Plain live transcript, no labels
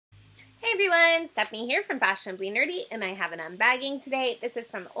Hey everyone, Stephanie here from Fashionably Nerdy, and I have an unbagging today. This is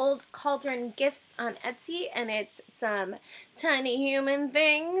from Old Cauldron Gifts on Etsy, and it's some tiny human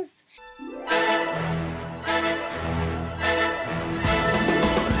things.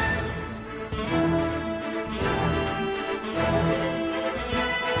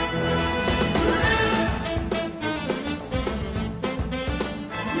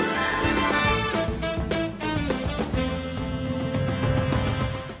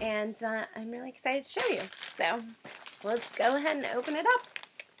 And I'm really excited to show you. So let's go ahead and open it up.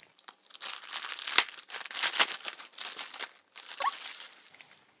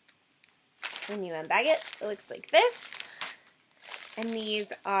 When you unbag it, it looks like this. And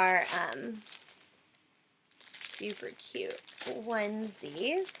these are super cute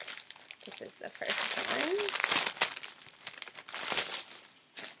onesies. This is the first one.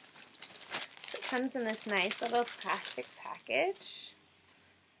 It comes in this nice little plastic package.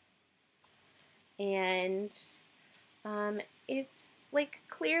 And it's like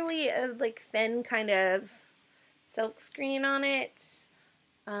clearly a like thin kind of silk screen on it.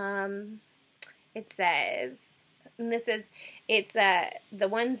 It says, and this is, it's the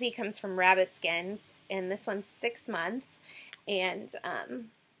onesie comes from rabbit skins, and this one's 6 months, and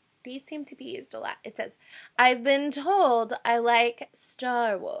these seem to be used a lot. It says, "I've been told I like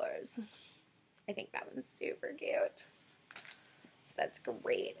Star Wars." I think that one's super cute. So that's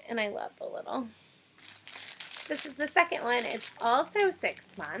great, and I love the little. This is the second one. It's also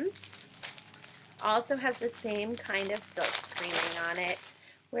 6 months. Also has the same kind of silk screening on it,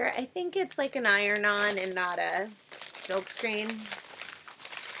 where I think it's like an iron-on and not a silk screen.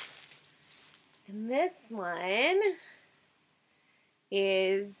 And this one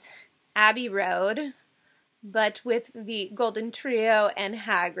is Abbey Road, but with the Golden Trio and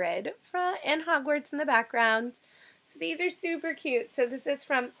Hagrid and Hogwarts in the background. So these are super cute. So this is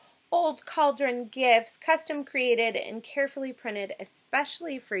from Old Cauldron Gifts, custom created and carefully printed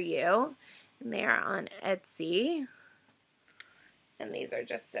especially for you. And they are on Etsy. And these are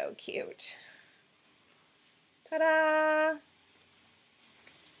just so cute. Ta-da!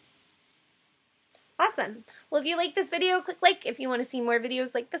 Awesome. Well, if you like this video, click like. If you want to see more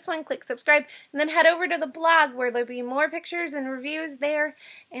videos like this one, click subscribe. And then head over to the blog where there'll be more pictures and reviews there.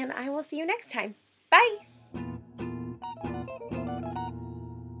 And I will see you next time. Bye!